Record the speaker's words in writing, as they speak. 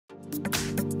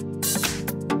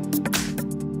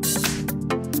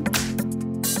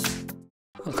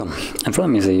Welcome, in front of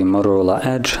me is a Motorola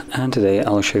Edge, and today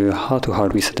I'll show you how to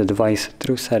hard reset the device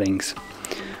through settings.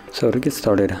 So to get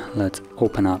started, let's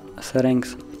open up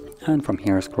settings, and from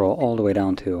here scroll all the way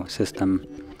down to system.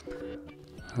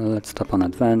 Let's tap on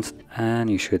advanced, and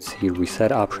you should see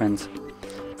reset options.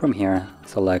 From here,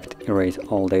 select erase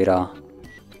all data,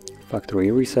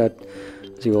 factory reset.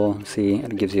 As you will see,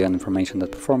 it gives you information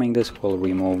that performing this will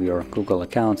remove your Google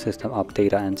account, system app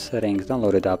data and settings,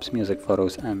 downloaded apps, music,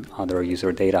 photos and other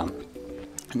user data.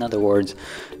 In other words,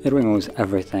 it removes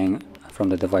everything from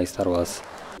the device that was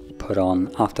put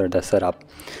on after the setup.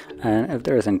 And if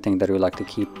there is anything that you would like to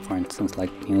keep, for instance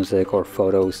like music or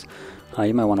photos,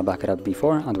 you might want to back it up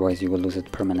before, otherwise you will lose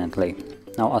it permanently.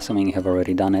 Now, assuming you have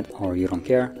already done it or you don't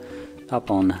care,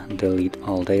 tap on delete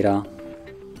all data.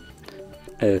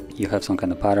 If you have some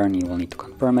kind of pattern, you will need to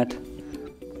confirm it.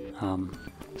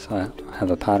 So I have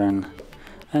a pattern,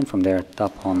 and from there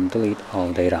tap on delete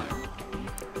all data.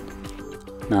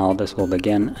 Now this will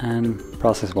begin, and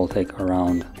process will take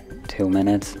around 2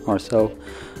 minutes or so,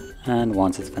 and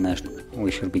once it's finished we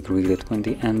should be greeted with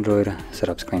the Android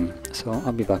setup screen. So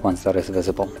I'll be back once that is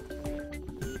visible.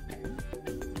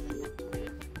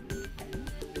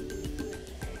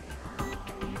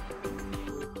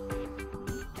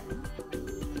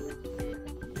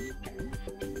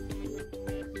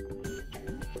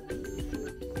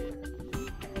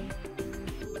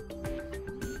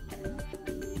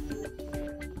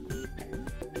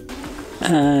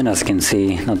 And as you can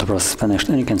see, now the process is finished,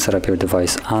 and you can set up your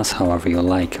device as however you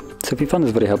like. So if you found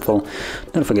this video helpful,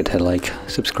 don't forget to hit like,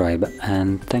 subscribe,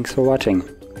 and thanks for watching.